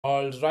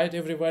All right,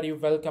 everybody,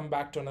 welcome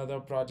back to another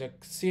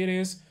project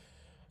series.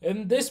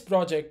 In this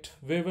project,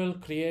 we will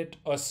create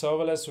a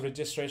serverless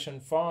registration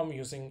form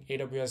using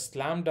AWS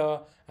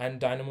Lambda and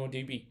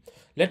DynamoDB.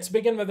 Let's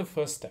begin with the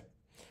first step.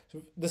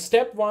 So the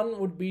step one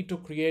would be to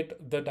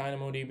create the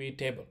DynamoDB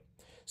table.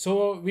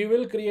 So we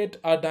will create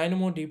a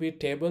DynamoDB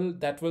table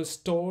that will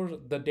store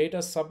the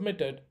data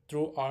submitted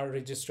through our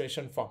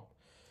registration form.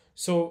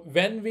 So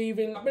when we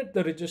will submit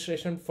the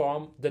registration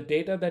form, the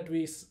data that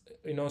we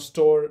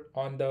store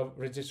on the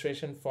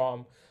registration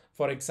form,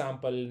 for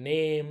example,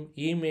 name,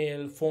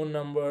 email, phone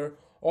number,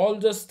 all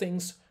those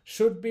things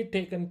should be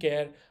taken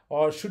care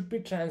or should be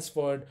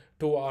transferred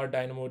to our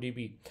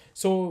DynamoDB.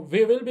 So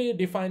we will be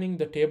defining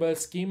the table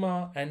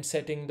schema and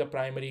setting the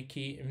primary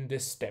key in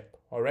this step.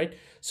 All right.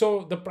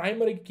 So the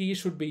primary key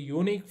should be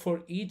unique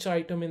for each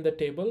item in the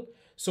table.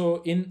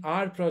 So in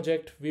our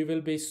project, we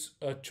will be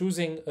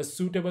choosing a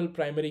suitable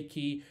primary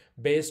key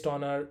based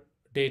on our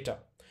data.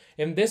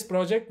 In this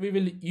project, we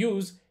will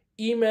use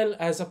email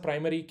as a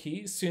primary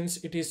key since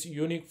it is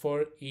unique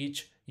for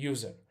each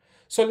user.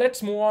 So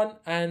let's move on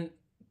and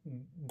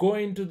go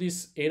into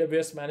this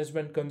AWS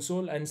Management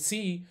Console and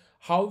see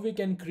how we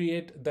can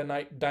create the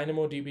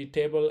DynamoDB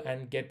table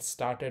and get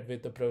started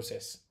with the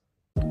process.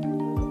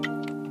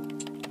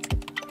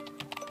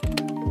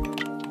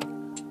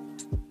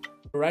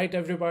 Right,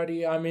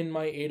 everybody, I'm in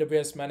my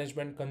AWS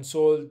Management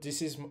Console.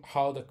 This is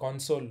how the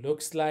console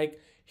looks like.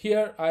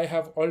 Here I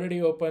have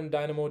already opened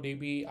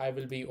DynamoDB. I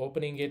will be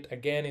opening it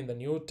again in the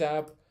new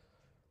tab.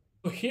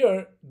 So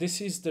here,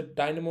 this is the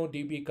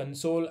DynamoDB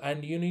console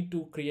and you need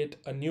to create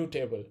a new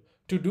table.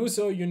 To do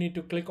so, you need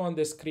to click on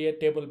this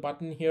create table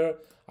button here.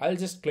 I'll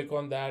just click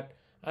on that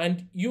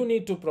and you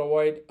need to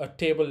provide a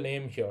table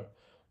name here.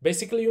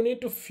 Basically, you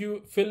need to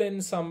fill in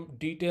some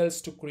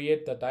details to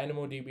create the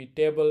DynamoDB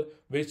table,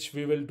 which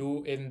we will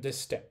do in this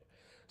step.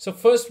 So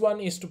first one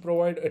is to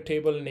provide a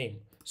table name.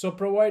 So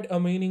provide a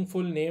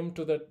meaningful name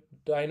to the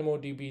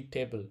DynamoDB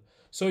table.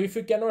 So if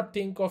you cannot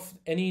think of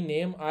any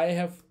name, I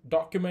have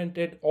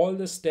documented all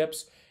the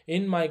steps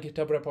in my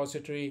GitHub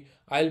repository.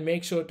 I'll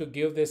make sure to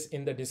give this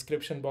in the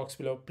description box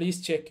below.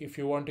 Please check if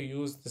you want to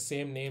use the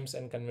same names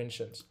and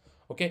conventions.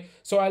 Okay,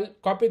 so I'll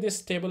copy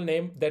this table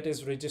name, that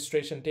is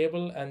registration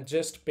table, and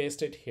just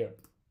paste it here.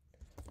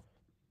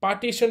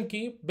 Partition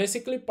key,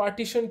 basically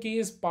partition key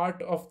is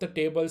part of the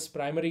table's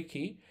primary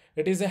key.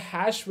 It is a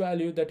hash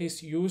value that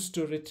is used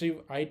to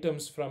retrieve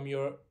items from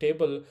your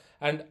table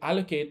and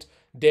allocate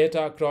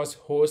data across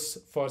hosts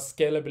for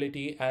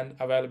scalability and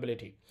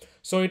availability.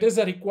 So it is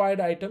a required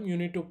item. You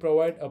need to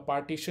provide a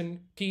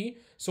partition key.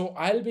 So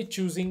I'll be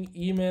choosing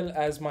email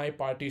as my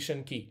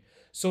partition key.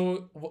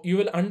 So you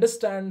will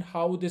understand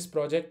how this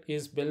project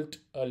is built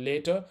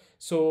later.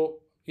 So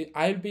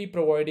I'll be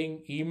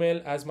providing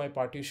email as my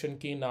partition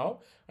key now,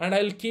 and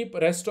I'll keep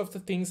rest of the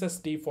things as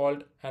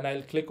default, and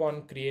I'll click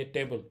on create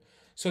table.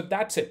 So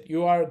that's it.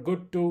 You are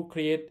good to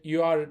create.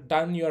 You are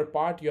done your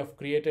part. You have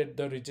created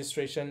the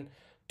registration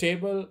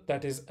table,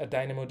 that is a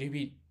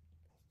DynamoDB.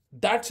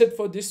 That's it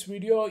for this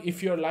video.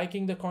 If you're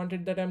liking the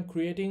content that I'm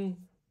creating,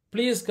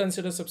 please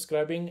consider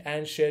subscribing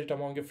and share it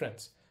among your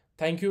friends.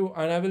 Thank you,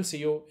 and I will see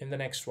you in the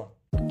next one.